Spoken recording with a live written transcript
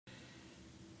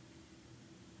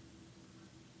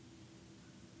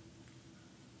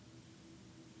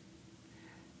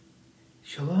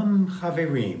Shalom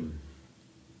Chaverim.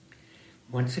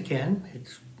 Once again,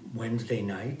 it's Wednesday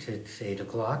night, it's 8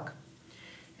 o'clock,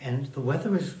 and the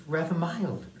weather is rather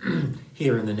mild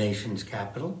here in the nation's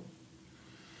capital.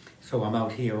 So I'm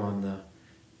out here on the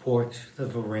porch, the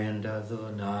veranda, the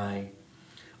lanai,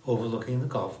 overlooking the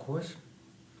golf course.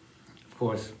 Of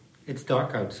course, it's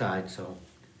dark outside, so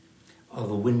all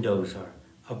the windows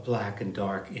are black and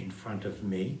dark in front of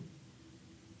me.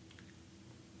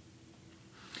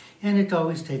 And it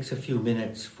always takes a few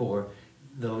minutes for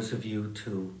those of you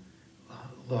to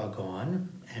log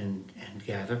on and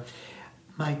gather.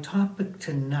 My topic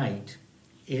tonight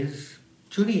is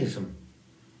Judaism.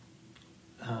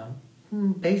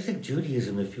 Basic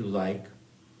Judaism, if you like.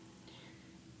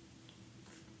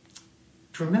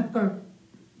 Do you remember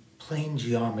plane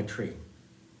geometry?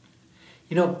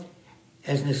 You know,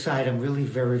 as an aside, I'm really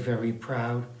very, very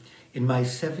proud. In my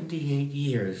 78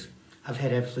 years, I've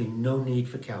had absolutely no need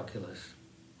for calculus.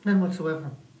 None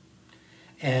whatsoever.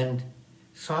 And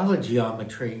solid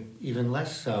geometry, even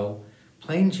less so.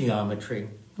 Plane geometry,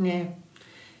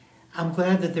 I'm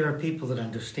glad that there are people that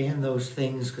understand those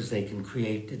things because they can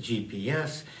create a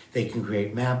GPS, they can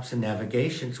create maps and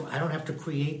navigation, so I don't have to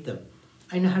create them.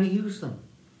 I know how to use them.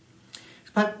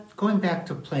 But going back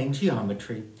to plane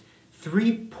geometry,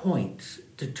 3 points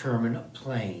determine a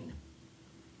plane.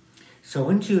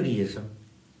 So in Judaism,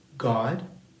 God,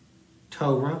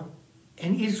 Torah,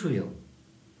 and Israel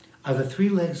are the 3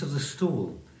 legs of the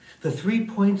stool, the 3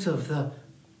 points of the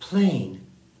plane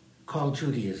called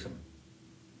Judaism.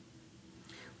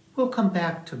 We'll come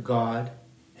back to God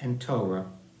and Torah.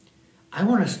 I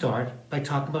want to start by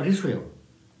talking about Israel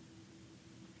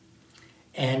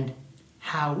and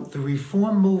how the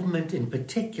Reform movement in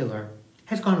particular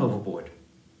has gone overboard.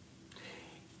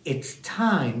 It's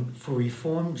time for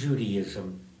Reform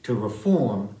Judaism to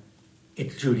reform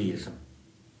its Judaism.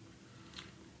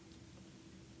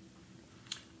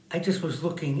 I just was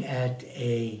looking at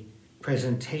a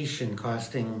presentation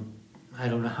costing, I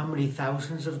don't know how many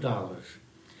thousands of dollars,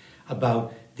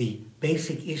 about the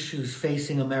basic issues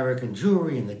facing American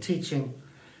Jewry and the teaching.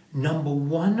 Number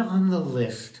 1 on the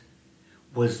list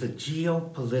was the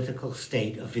geopolitical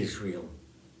state of Israel.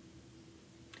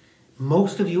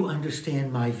 Most of you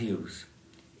understand my views.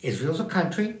 Israel's a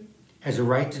country, has a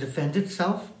right to defend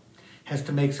itself, has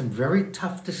to make some very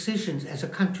tough decisions as a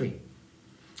country,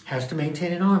 has to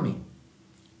maintain an army,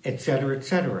 etc.,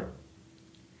 etc.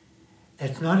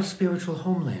 That's not a spiritual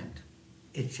homeland.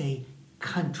 It's a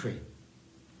country.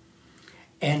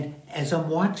 And as I'm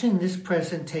watching this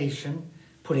presentation,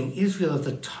 putting Israel at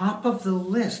the top of the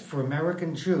list for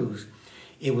American Jews,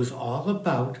 it was all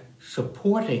about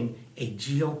supporting a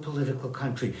geopolitical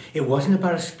country. It wasn't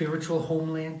about a spiritual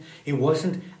homeland. It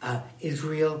wasn't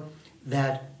Israel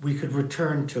that we could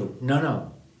return to.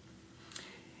 No.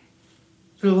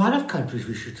 There are a lot of countries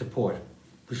we should support.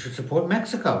 We should support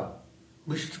Mexico.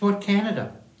 We should support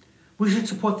Canada. We should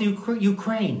support the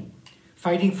Ukraine,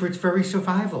 fighting for its very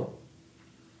survival.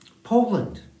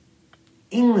 Poland,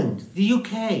 England, the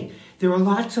UK. There are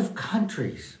lots of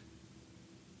countries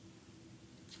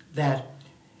that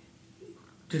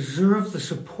deserve the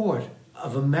support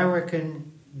of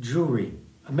American Jewry.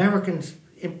 Americans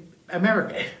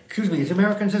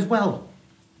as well.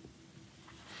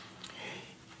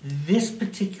 This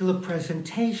particular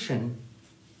presentation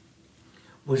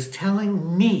was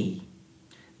telling me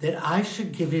that I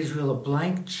should give Israel a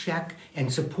blank check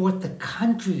and support the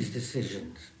country's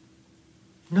decisions.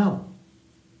 No.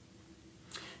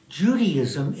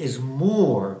 Judaism is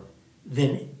more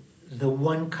than the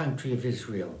one country of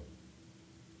Israel.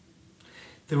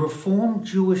 The Reformed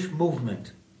Jewish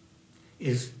movement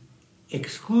is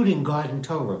excluding God and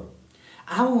Torah.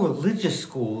 Our religious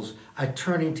schools are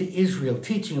turning to Israel,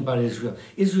 teaching about Israel.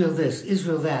 Israel this,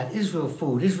 Israel that, Israel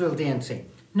food, Israel dancing.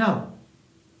 No.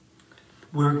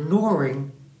 We're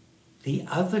ignoring the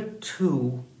other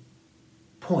 2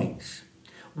 points.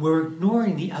 We're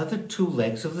ignoring the other 2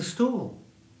 legs of the stool.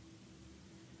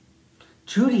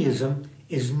 Judaism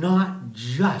is not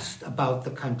just about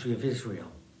the country of Israel.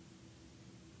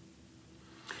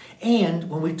 And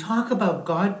when we talk about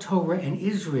God, Torah, and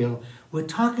Israel, we're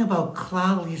talking about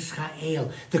Klal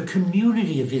Yisrael, the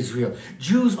community of Israel,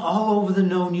 Jews all over the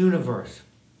known universe.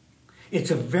 It's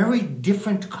a very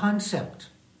different concept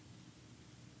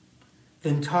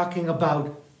than talking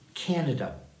about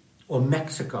Canada or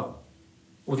Mexico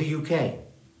or the UK.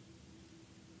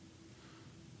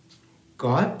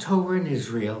 God, Torah, and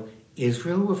Israel.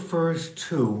 Israel refers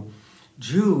to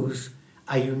Jews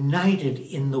are united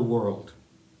in the world.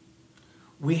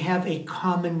 We have a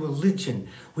common religion.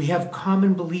 We have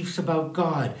common beliefs about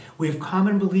God. We have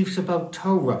common beliefs about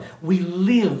Torah. We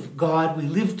live God, we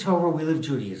live Torah, we live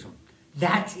Judaism.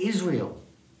 That's Israel.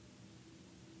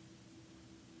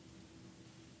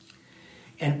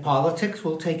 And politics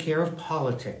will take care of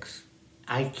politics.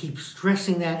 I keep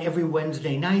stressing that every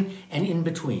Wednesday night and in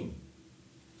between.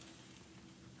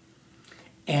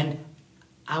 And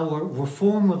our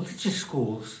Reform religious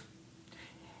schools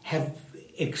have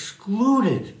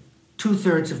excluded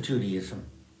 2/3 of Judaism.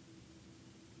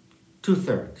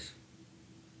 2/3.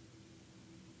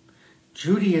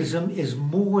 Judaism is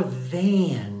more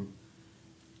than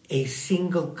a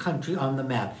single country on the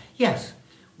map. Yes,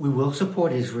 we will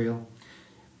support Israel,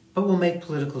 but we'll make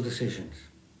political decisions.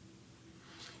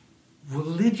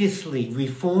 Religiously,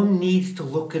 Reform needs to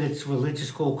look at its religious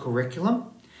school curriculum.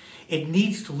 It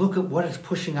needs to look at what it's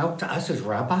pushing out to us as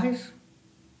rabbis.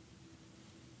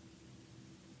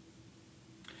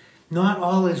 Not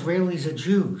all Israelis are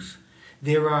Jews.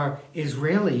 There are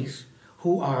Israelis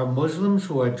who are Muslims,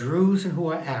 who are Druze, and who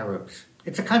are Arabs.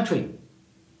 It's a country.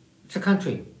 It's a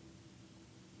country.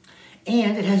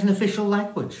 And it has an official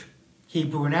language,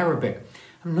 Hebrew and Arabic.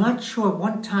 I'm not sure.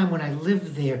 One time when I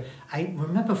lived there, I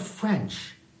remember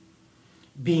French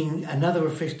being another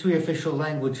three official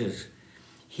languages.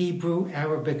 Hebrew,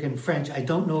 Arabic, and French. I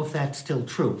don't know if that's still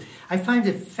true. I find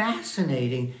it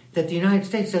fascinating that the United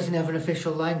States doesn't have an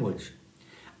official language.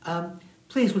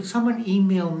 Please, would someone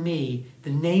email me the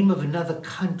name of another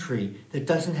country that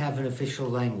doesn't have an official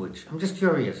language? I'm just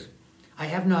curious. I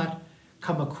have not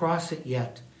come across it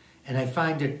yet, and I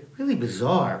find it really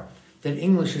bizarre that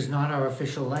English is not our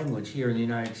official language here in the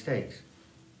United States.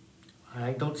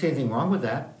 I don't see anything wrong with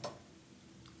that.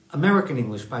 American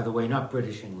English, by the way, not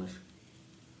British English.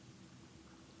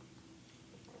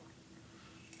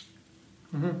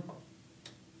 Mm-hmm.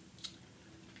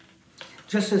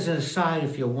 Just as an aside,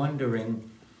 if you're wondering,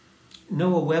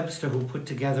 Noah Webster, who put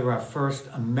together our first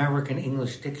American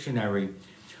English dictionary,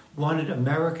 wanted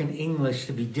American English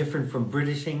to be different from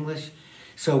British English,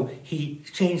 so he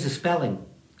changed the spelling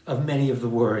of many of the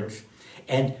words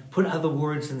and put other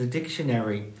words in the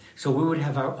dictionary so we would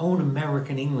have our own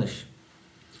American English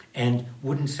and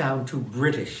wouldn't sound too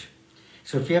British.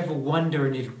 So if you ever wonder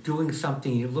and you're doing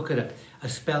something, you look at a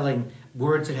spelling,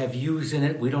 words that have U's in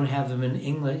it, we don't have them in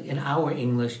English, in our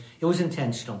English. It was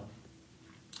intentional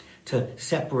to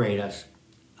separate us.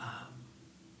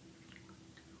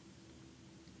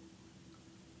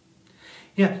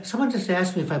 Someone just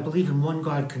asked me if I believe in one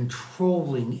God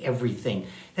controlling everything.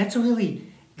 That's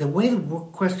really, the way the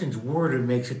question's worded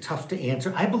makes it tough to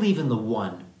answer. I believe in the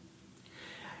one.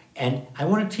 And I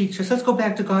want to teach us, let's go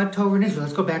back to God, Torah, and Israel.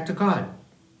 Let's go back to God.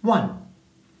 One.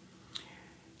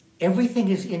 Everything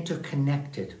is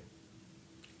interconnected.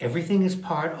 Everything is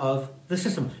part of the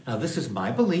system. Now, this is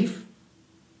my belief,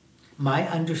 my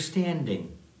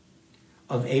understanding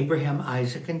of Abraham,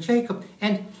 Isaac, and Jacob.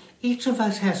 And each of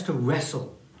us has to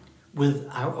wrestle with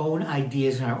our own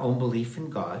ideas and our own belief in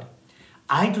God.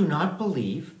 I do not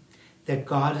believe that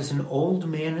God is an old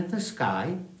man in the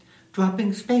sky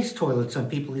dropping space toilets on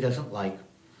people he doesn't like.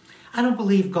 I don't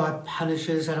believe God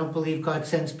punishes. I don't believe God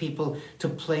sends people to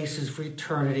places for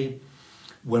eternity.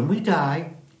 When we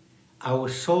die, our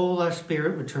soul, our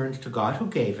spirit returns to God who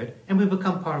gave it, and we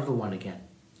become part of the one again,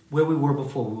 where we were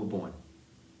before we were born.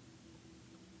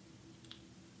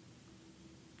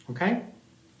 Okay?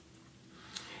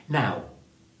 Now,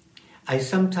 I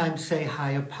sometimes say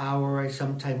higher power, I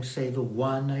sometimes say the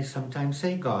one, I sometimes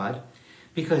say God,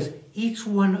 because each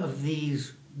one of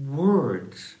these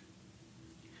words,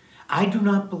 I do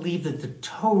not believe that the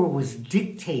Torah was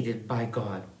dictated by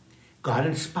God. God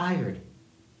inspired.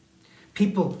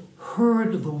 People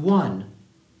heard the one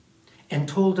and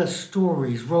told us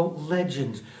stories, wrote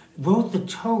legends, wrote the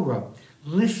Torah,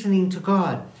 listening to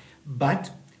God.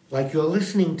 But, like you're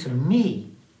listening to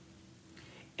me,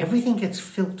 everything gets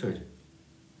filtered.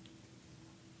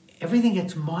 Everything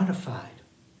gets modified.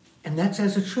 And that's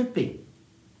as it should be.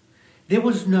 There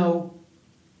was no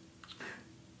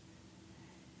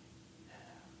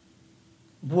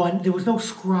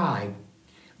scribe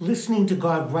listening to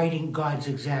God writing God's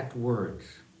exact words.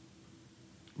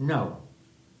 No.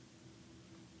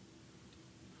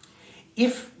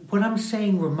 If what I'm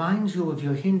saying reminds you of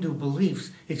your Hindu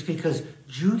beliefs, it's because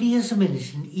Judaism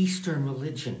is an Eastern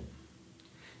religion.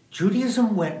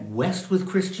 Judaism went west with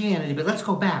Christianity, but let's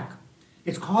go back.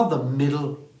 It's called the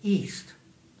Middle East.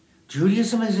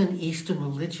 Judaism is an Eastern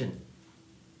religion.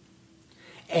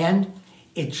 And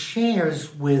it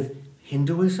shares with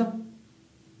Hinduism,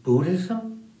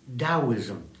 Buddhism,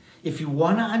 Taoism. If you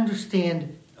want to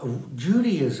understand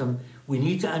Judaism, We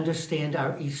need to understand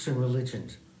our Eastern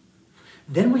religions.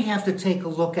 Then we have to take a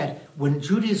look at when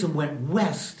Judaism went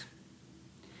west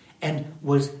and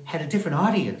had a different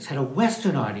audience, had a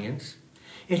Western audience,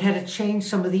 it had to change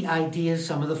some of the ideas,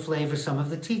 some of the flavors, some of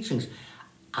the teachings.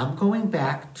 I'm going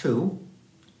back to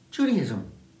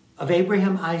Judaism of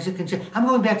Abraham, Isaac, and Jacob. I'm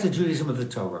going back to Judaism of the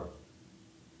Torah.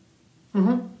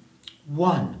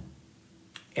 One,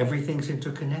 everything's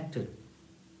interconnected.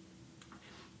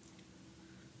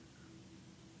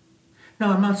 No,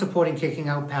 I'm not supporting kicking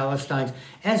out Palestine.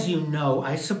 As you know,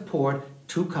 I support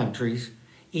two countries,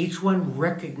 each one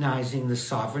recognizing the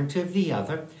sovereignty of the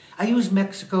other. I use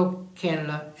Mexico,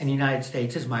 Canada, and the United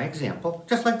States as my example,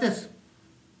 just like this.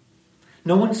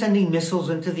 No one's sending missiles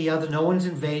into the other, no one's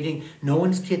invading, no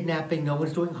one's kidnapping, no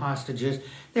one's doing hostages.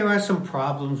 There are some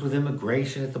problems with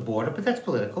immigration at the border, but that's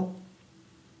political.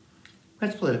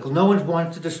 That's political. No one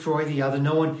wants to destroy the other.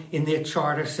 No one in their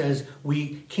charter says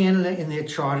Canada in their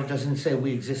charter doesn't say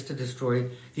we exist to destroy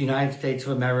the United States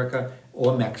of America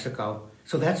or Mexico.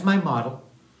 So that's my model.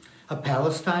 A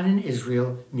Palestine and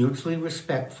Israel mutually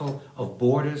respectful of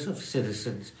borders, of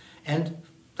citizens, and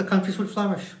the countries would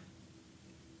flourish.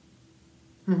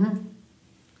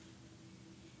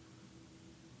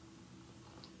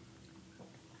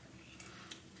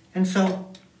 And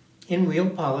so, in real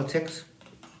politics,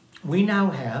 we now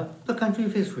have the country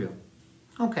of Israel.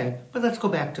 Okay, but let's go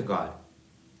back to God.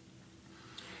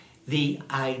 The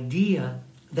idea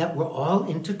that we're all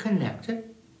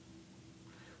interconnected,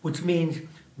 which means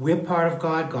we're part of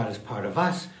God, God is part of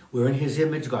us, we're in His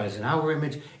image, God is in our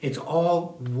image, it's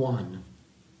all one.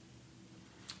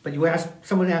 But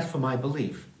someone asked for my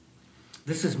belief.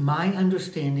 This is my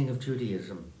understanding of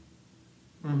Judaism.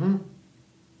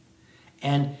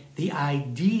 And the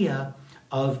idea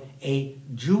of a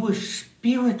Jewish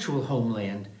spiritual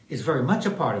homeland is very much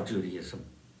a part of Judaism.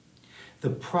 The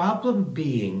problem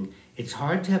being, it's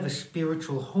hard to have a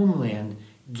spiritual homeland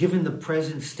given the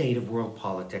present state of world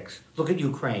politics. Look at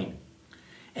Ukraine.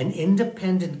 An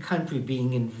independent country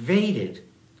being invaded,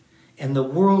 and the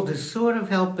world is sort of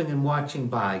helping and watching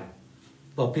by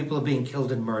while people are being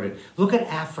killed and murdered. Look at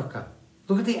Africa.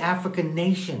 Look at the African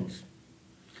nations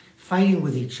fighting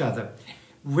with each other.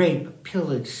 Rape,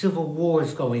 pillage, civil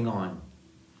wars going on.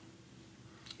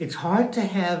 It's hard to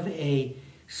have a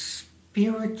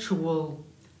spiritual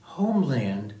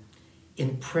homeland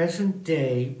in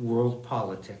present-day world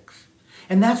politics.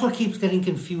 And that's what keeps getting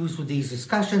confused with these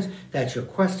discussions. That's your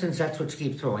questions. That's what you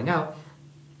keep throwing out.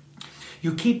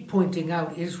 You keep pointing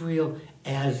out Israel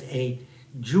as a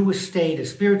Jewish state, a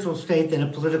spiritual state, then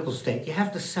a political state. You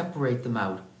have to separate them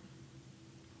out.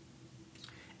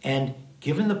 And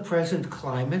given the present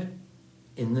climate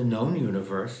in the known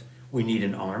universe, we need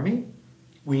an army.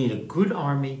 We need a good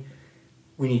army.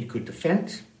 We need good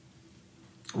defense.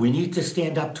 We need to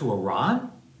stand up to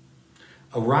Iran.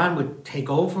 Iran would take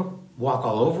over, walk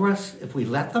all over us if we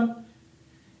let them.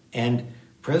 And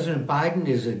President Biden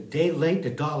is a day late,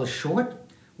 $1 short.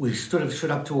 We should have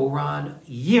stood up to Iran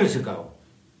years ago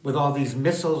with all these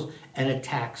missiles and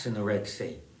attacks in the Red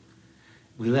Sea.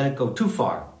 We let it go too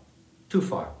far.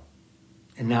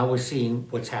 And now we're seeing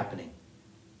what's happening.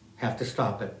 Have to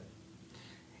stop it.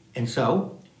 And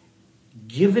so,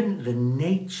 given the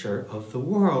nature of the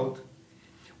world,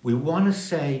 we want to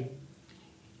say,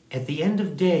 at the end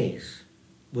of days,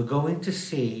 we're going to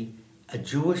see a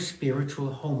Jewish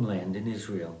spiritual homeland in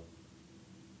Israel.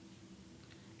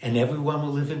 And everyone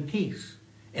will live in peace.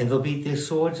 And they'll beat their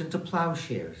swords into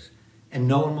plowshares. And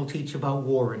no one will teach about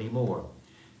war anymore.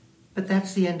 But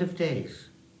that's the end of days.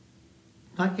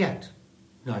 Not yet.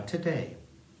 Not today.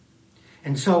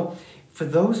 And so, for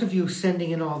those of you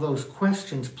sending in all those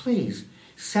questions, please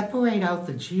separate out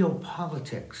the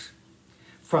geopolitics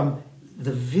from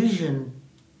the vision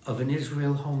of an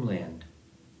Israel homeland.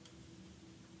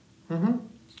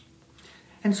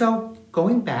 And so,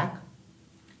 going back,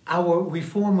 our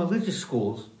Reform religious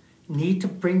schools need to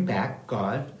bring back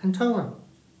God and Torah.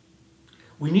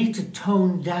 We need to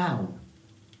tone down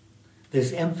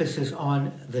this emphasis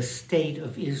on the state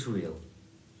of Israel.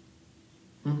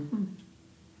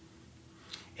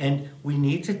 And we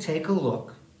need to take a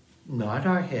look, nod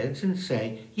our heads and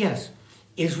say, yes,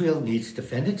 Israel needs to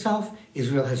defend itself.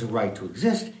 Israel has a right to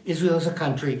exist. Israel is a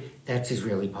country. That's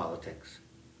Israeli politics.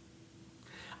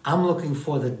 I'm looking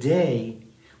for the day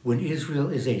when Israel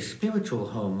is a spiritual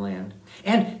homeland.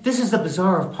 And this is the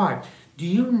bizarre part. Do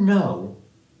you know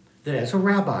that as a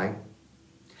rabbi,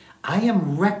 I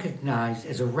am recognized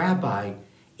as a rabbi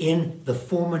in the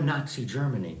former Nazi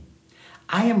Germany.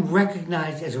 I am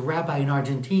recognized as a rabbi in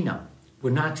Argentina,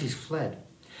 where Nazis fled.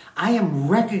 I am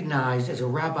recognized as a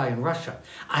rabbi in Russia.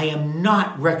 I am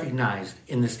not recognized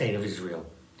in the state of Israel.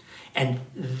 And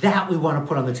that we want to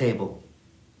put on the table.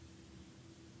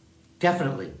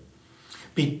 Definitely.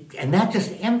 And that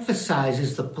just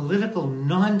emphasizes the political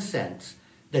nonsense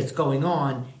that's going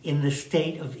on in the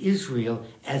state of Israel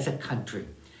as a country.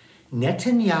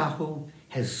 Netanyahu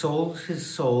has sold his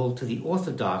soul to the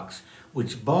Orthodox,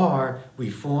 which bar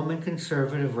Reform and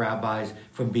conservative rabbis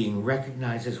from being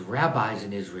recognized as rabbis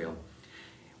in Israel.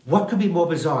 What could be more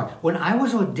bizarre? When I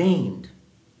was ordained,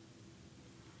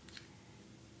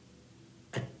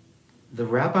 the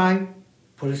rabbi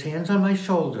put his hands on my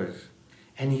shoulders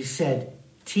and he said,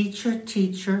 "Teacher,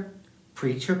 teacher,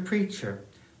 preacher, preacher,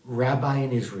 rabbi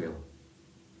in Israel."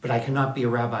 But I cannot be a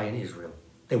rabbi in Israel.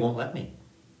 They won't let me.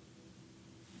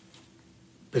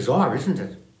 Bizarre, isn't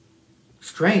it?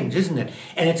 Strange, isn't it?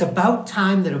 And it's about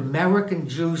time that American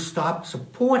Jews stopped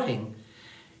supporting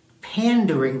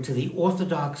pandering to the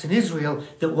Orthodox in Israel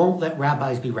that won't let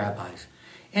rabbis be rabbis.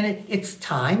 And it's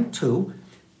time to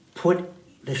put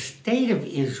the state of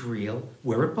Israel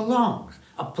where it belongs.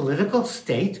 A political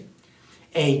state,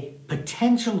 a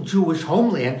potential Jewish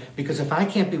homeland, because if I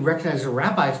can't be recognized as a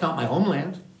rabbi, it's not my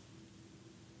homeland.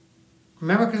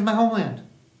 America's my homeland.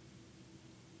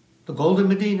 The Golden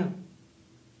Medina.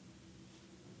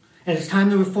 And it's time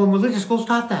the Reform religious schools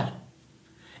taught that.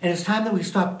 And it's time that we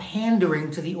stop pandering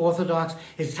to the Orthodox.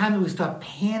 It's time that we stop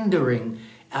pandering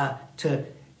to,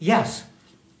 yes,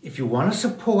 if you want to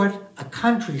support a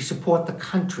country, support the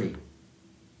country.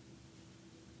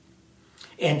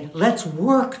 And let's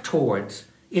work towards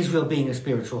Israel being a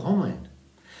spiritual homeland.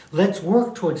 Let's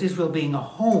work towards Israel being a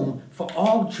home for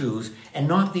all Jews and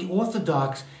not the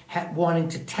Orthodox wanting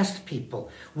to test people,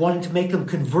 wanting to make them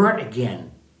convert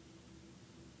again,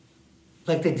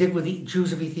 like they did with the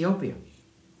Jews of Ethiopia.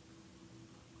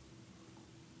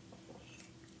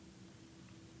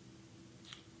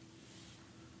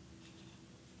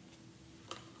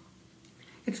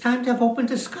 It's time to have open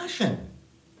discussion.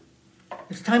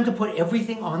 It's time to put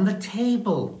everything on the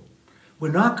table.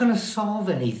 We're not going to solve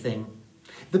anything.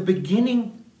 The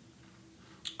beginning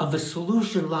of the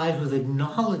solution lies with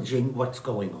acknowledging what's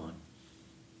going on.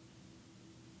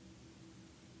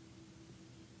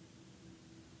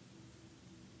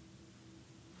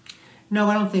 No,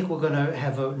 I don't think we're going to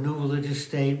have a new religious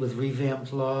state with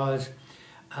revamped laws.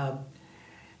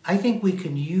 I think we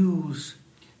can use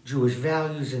Jewish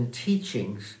values and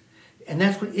teachings, and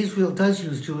that's what Israel does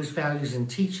use, Jewish values and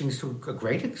teachings to a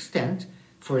great extent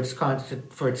for its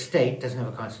state, doesn't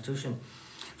have a constitution,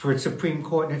 for its Supreme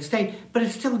Court and its state, but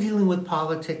it's still dealing with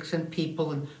politics and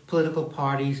people and political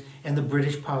parties and the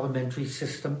British parliamentary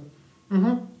system.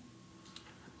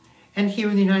 And here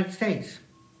in the United States,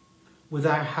 with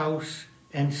our House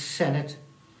and Senate,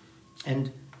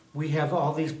 and we have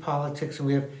all these politics and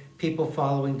we have people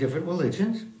following different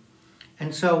religions.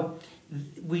 And so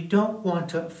we don't want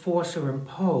to force or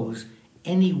impose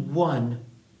any one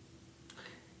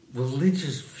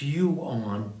religious view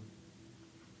on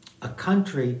a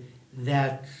country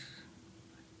that...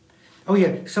 Oh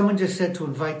yeah, someone just said to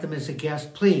invite them as a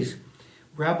guest. Please,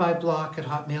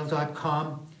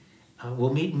 rabbiblock@hotmail.com.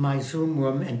 We'll meet in my Zoom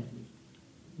room and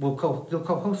you'll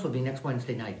co-host with me next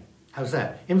Wednesday night. How's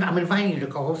that? I'm inviting you to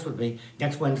co-host with me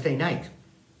next Wednesday night.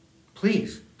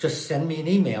 Please, just send me an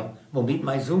email. We'll meet in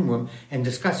my Zoom room and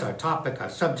discuss our topic, our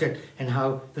subject, and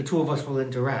how the two of us will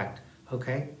interact.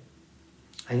 Okay?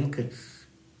 I think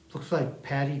looks like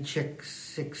Patty Chick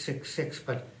 666,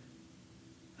 but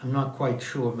I'm not quite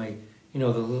sure. The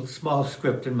little small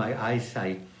script in my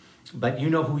eyesight. But you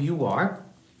know who you are.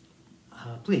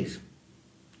 Please,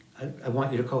 I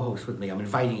want you to co-host with me. I'm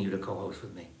inviting you to co-host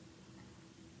with me.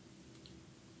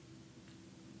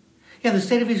 Yeah, the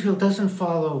state of Israel doesn't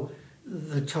follow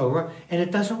the Torah, and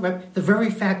it doesn't... the very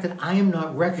fact that I am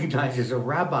not recognized as a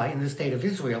rabbi in the state of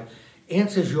Israel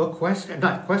answers your question,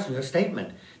 not question, your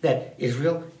statement, that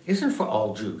Israel isn't for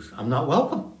all Jews. I'm not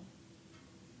welcome.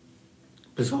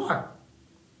 Bizarre.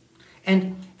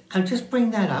 And I'll just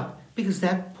bring that up because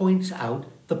that points out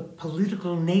the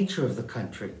political nature of the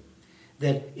country,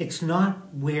 that it's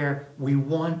not where we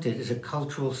want it as a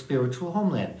cultural, spiritual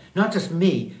homeland. Not just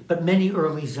me, but many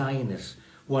early Zionists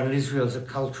wanted Israel as a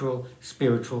cultural,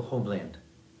 spiritual homeland.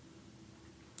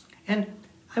 And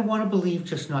I want to believe,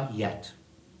 just not yet,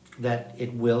 that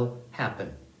it will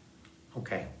happen.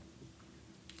 Okay.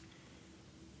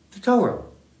 The Torah.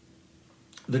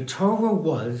 The Torah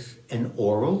was an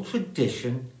oral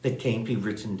tradition that came to be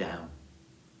written down.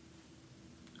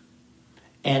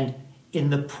 And in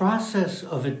the process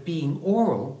of it being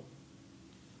oral,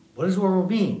 what does oral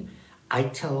mean? I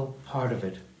tell part of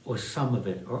it or some of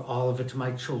it, or all of it to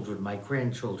my children, my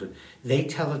grandchildren. They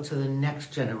tell it to the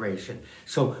next generation.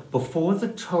 So before the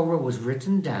Torah was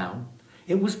written down,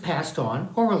 it was passed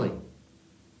on orally.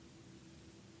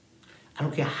 I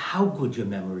don't care how good your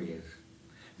memory is.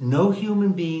 No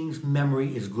human being's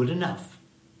memory is good enough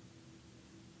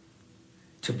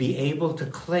to be able to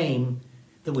claim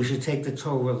that we should take the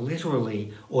Torah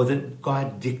literally or that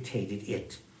God dictated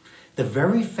it. The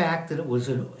very fact that it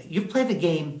was you've played the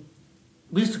game,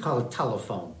 we used to call it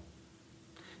telephone.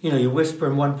 You know, you whisper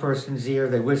in one person's ear,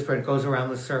 they whisper, it goes around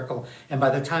the circle, and by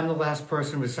the time the last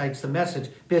person recites the message,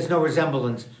 there's no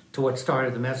resemblance to what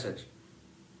started the message.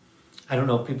 I don't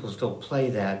know if people still play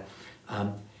that.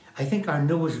 I think our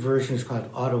newest version is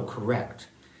called autocorrect.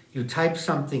 You type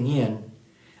something in,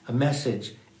 a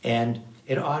message, and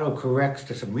it autocorrects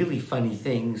to some really funny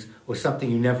things or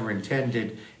something you never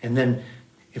intended, and then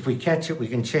if we catch it, we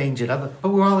can change it. But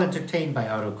we're all entertained by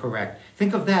autocorrect.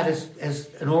 Think of that as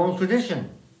an oral tradition.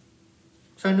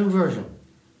 It's our new version.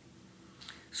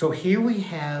 So here we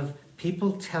have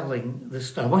people telling the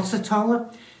story. What's the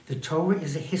Torah? The Torah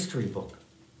is a history book.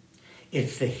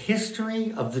 It's the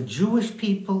history of the Jewish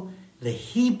people, the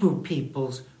Hebrew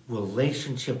people's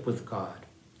relationship with God.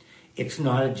 It's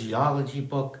not a geology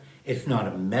book. It's not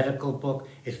a medical book.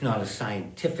 It's not a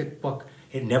scientific book.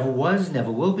 It never was, never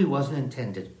will be, wasn't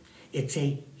intended. It's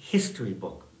a history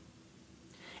book.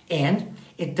 And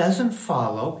it doesn't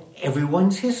follow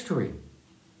everyone's history.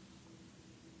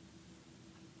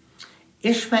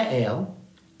 Ishmael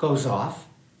goes off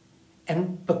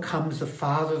and becomes the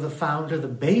father, the founder, the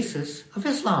basis of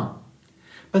Islam.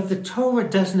 But the Torah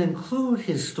doesn't include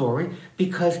his story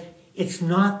because it's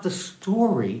not the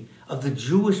story of the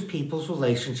Jewish people's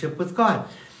relationship with God.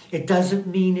 It doesn't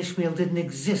mean Ishmael didn't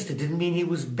exist. It didn't mean he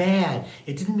was bad.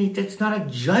 It didn't mean, it's not a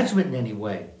judgment in any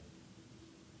way.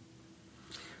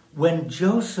 When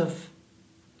Joseph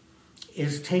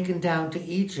is taken down to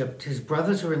Egypt, his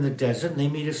brothers are in the desert and they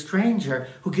meet a stranger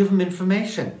who give him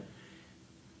information.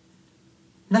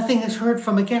 Nothing is heard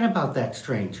from again about that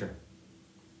stranger.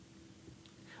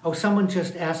 Oh, someone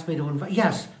just asked me to invite.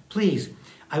 Yes, please.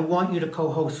 I want you to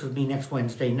co-host with me next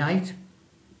Wednesday night.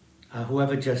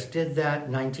 Whoever just did that,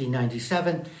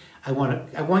 1997. I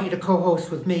want you to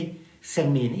co-host with me.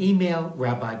 Send me an email,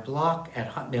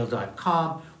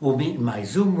 rabbiblock@hotmail.com. We'll meet in my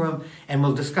Zoom room and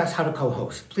we'll discuss how to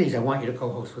co-host. Please, I want you to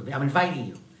co-host with me. I'm inviting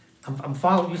you. I'm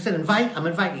following. You said invite. I'm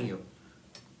inviting you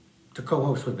to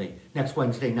co-host with me next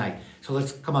Wednesday night. So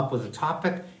let's come up with a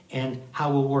topic and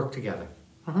how we'll work together.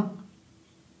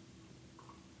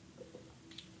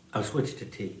 I'll switch to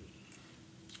tea.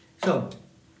 So,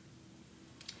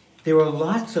 there are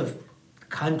lots of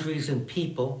countries and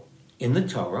people in the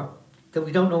Torah that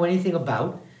we don't know anything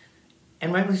about,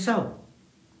 and rightly so.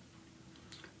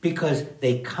 Because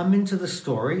they come into the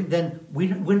story, then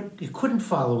you couldn't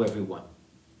follow everyone.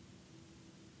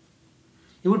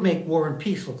 It would make War and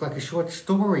Peace look like a short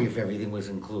story if everything was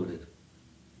included.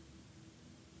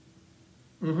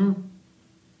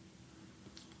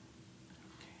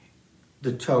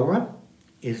 The Torah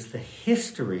is the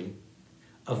history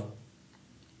of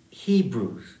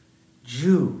Hebrews,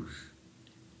 Jews,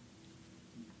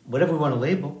 whatever we want to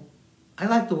label. I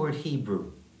like the word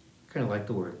Hebrew. Kind of like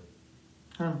the word.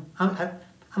 I'm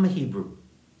a Hebrew.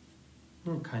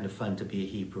 Kind of fun to be a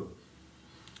Hebrew.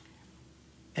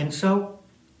 And so,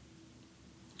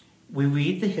 we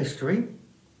read the history.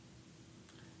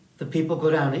 The people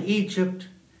go down to Egypt.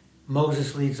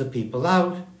 Moses leads the people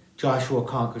out. Joshua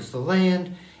conquers the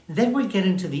land. And then we get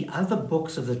into the other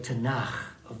books of the Tanakh,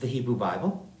 of the Hebrew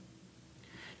Bible.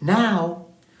 Now,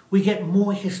 we get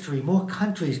more history, more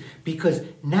countries, because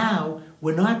now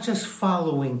we're not just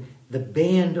following the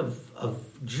band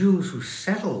of Jews who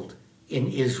settled in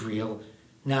Israel,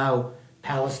 now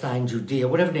Palestine, Judea,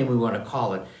 whatever name we want to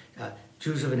call it.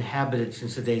 Jews have inhabited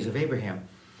since the days of Abraham.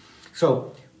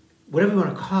 So, whatever we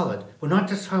want to call it, we're not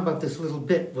just talking about this little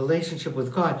bit, relationship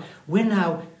with God. We're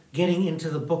now getting into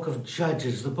the book of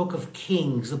Judges, the book of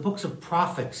Kings, the books of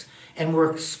prophets, and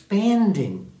we're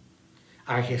expanding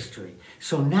our history.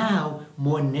 So now,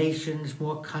 more nations,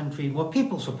 more country, more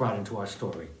peoples are brought into our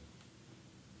story.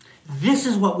 This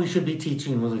is what we should be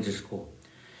teaching in religious school.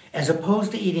 As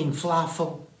opposed to eating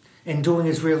falafel and doing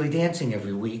Israeli dancing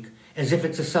every week, as if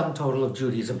it's a sum total of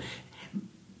Judaism.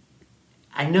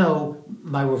 I know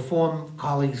my Reform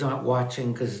colleagues aren't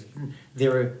watching because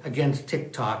they're against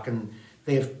TikTok and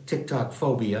they have TikTok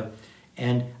phobia.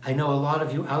 And I know a lot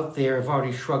of you out there have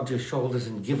already shrugged your shoulders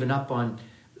and given up on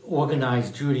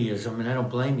organized Judaism, and I don't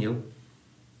blame you.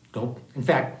 In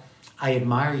fact, I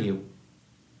admire you.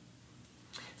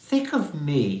 Think of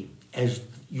me as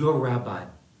your rabbi.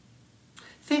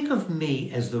 Think of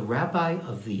me as the rabbi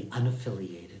of the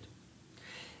unaffiliated.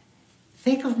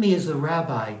 Think of me as the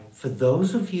rabbi for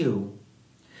those of you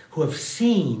who have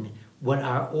seen what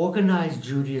our organized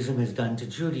Judaism has done to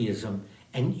Judaism,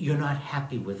 and you're not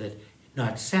happy with it,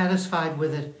 not satisfied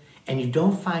with it, and you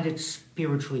don't find it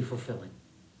spiritually fulfilling.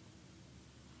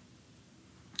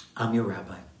 I'm your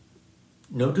rabbi.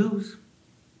 No dues.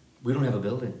 We don't have a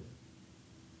building.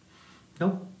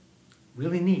 Nope.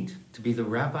 Really neat to be the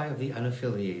rabbi of the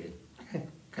unaffiliated.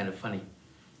 Kind of funny.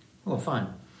 Well,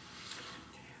 fun.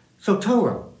 So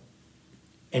Torah,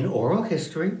 an oral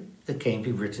history that came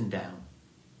to be written down.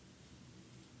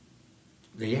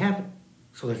 There you have it.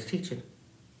 So let's teach it.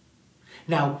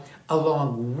 Now,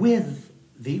 along with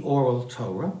the oral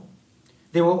Torah,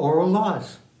 there were oral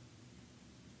laws.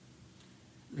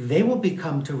 They will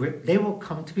come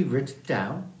to be written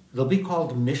down. They'll be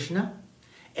called Mishnah,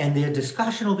 and their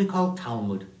discussion will be called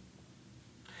Talmud.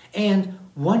 And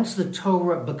once the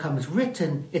Torah becomes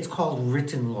written, it's called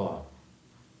written law.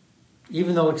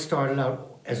 Even though it started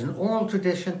out as an oral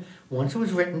tradition, once it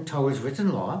was written, Torah is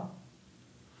written law.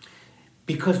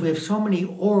 Because we have so many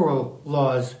oral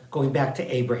laws going back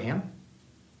to Abraham,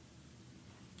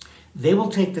 they will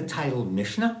take the title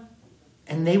Mishnah,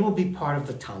 and they will be part of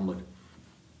the Talmud.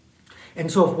 And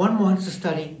so if one wants to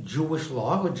study Jewish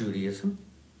law or Judaism,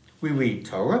 we read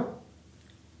Torah,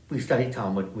 we study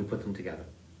Talmud, we put them together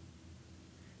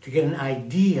to get an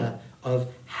idea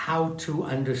of how to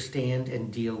understand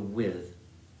and deal with.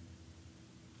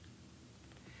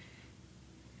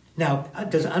 Now,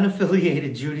 does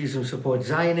unaffiliated Judaism support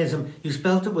Zionism? You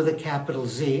spelled it with a capital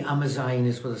Z. I'm a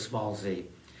Zionist with a small z.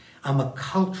 I'm a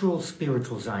cultural,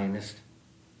 spiritual Zionist.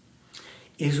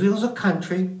 Israel's a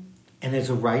country and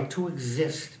has a right to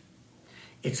exist.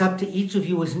 It's up to each of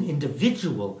you as an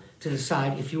individual to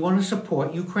decide if you want to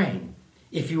support Ukraine,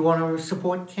 if you want to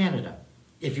support Canada,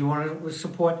 if you want to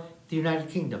support the United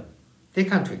Kingdom. They're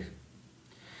countries.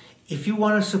 If you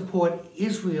want to support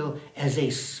Israel as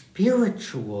a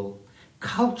spiritual,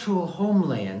 cultural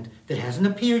homeland that hasn't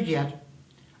appeared yet,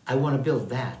 I want to build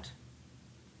that.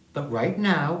 But right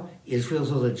now, Israel's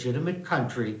a legitimate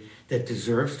country that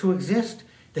deserves to exist,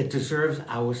 that deserves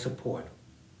our support.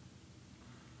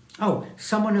 Oh,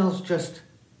 someone else just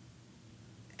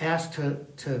asked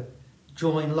to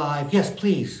join live. Yes,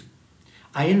 please.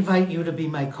 I invite you to be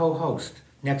my co-host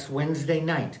next Wednesday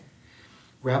night.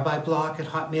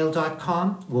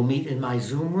 RabbiBlock@hotmail.com. We'll meet in my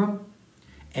Zoom room,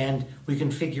 and we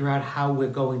can figure out how we're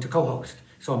going to co-host.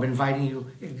 So I'm inviting you.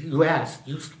 You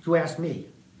asked me,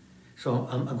 so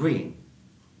I'm agreeing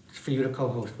for you to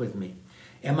co-host with me.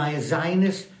 Am I a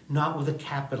Zionist? Not with a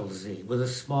capital Z, with a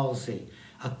small z.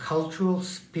 A cultural,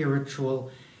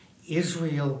 spiritual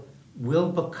Israel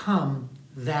will become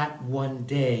that one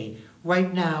day.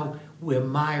 Right now, we're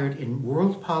mired in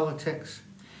world politics.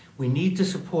 We need to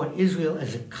support Israel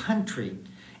as a country,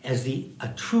 as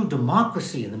a true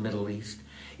democracy in the Middle East.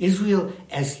 Israel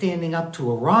as standing up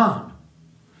to Iran.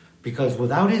 Because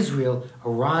without Israel,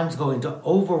 Iran's going to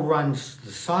overrun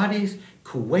the Saudis,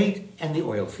 Kuwait, and the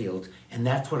oil fields. And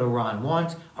that's what Iran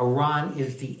wants. Iran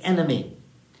is the enemy.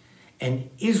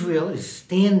 And Israel is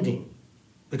standing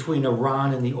between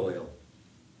Iran and the oil.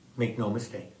 Make no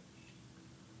mistake.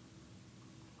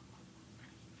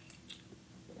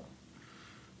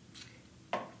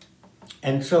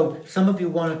 And so some of you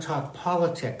want to talk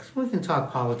politics. We can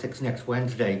talk politics next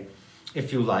Wednesday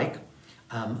if you like.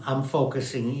 I'm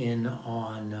focusing in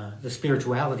on the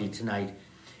spirituality tonight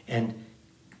and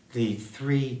the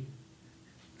three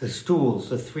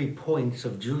points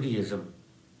of Judaism: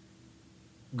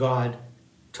 God,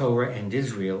 Torah, and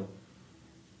Israel.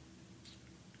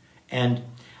 And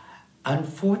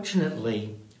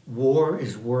unfortunately, war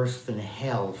is worse than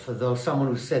hell. For someone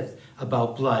who said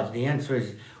about blood, the answer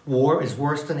is war is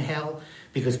worse than hell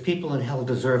because people in hell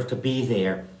deserve to be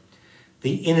there.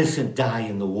 The innocent die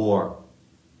in the war.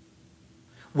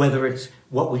 Whether it's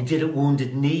what we did at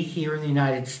Wounded Knee here in the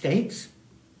United States,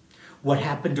 what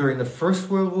happened during the First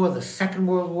World War, the Second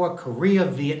World War, Korea,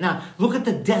 Vietnam. Look at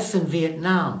the deaths in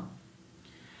Vietnam.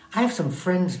 I have some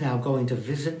friends now going to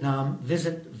visit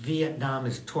Vietnam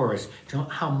as tourists. Do you know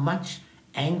how much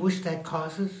anguish that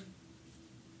causes?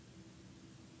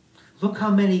 Look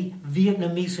how many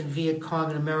Vietnamese and Viet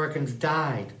Cong and Americans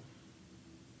died.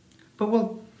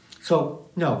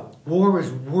 No, war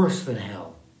is worse than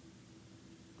hell.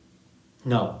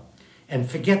 No. And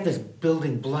forget this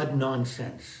building blood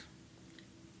nonsense.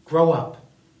 Grow up.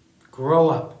 Grow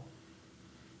up.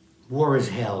 War is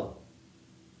hell.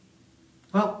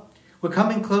 Well, we're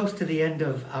coming close to the end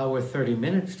of our 30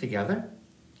 minutes together.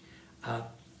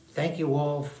 Thank you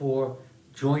all for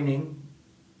joining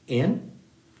in.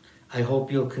 I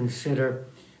hope you'll consider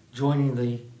joining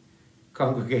the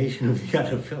congregation of the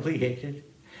unaffiliated.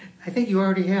 I think you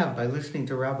already have by listening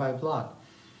to Rabbi Block.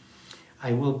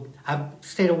 I've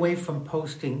stayed away from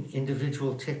posting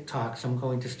individual TikToks. I'm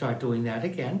going to start doing that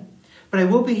again. But I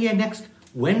will be here next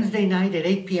Wednesday night at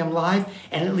 8 p.m. live,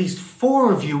 and at least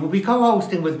 4 of you will be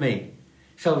co-hosting with me.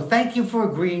 So thank you for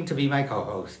agreeing to be my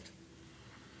co-host.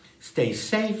 Stay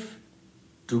safe,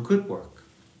 do good work.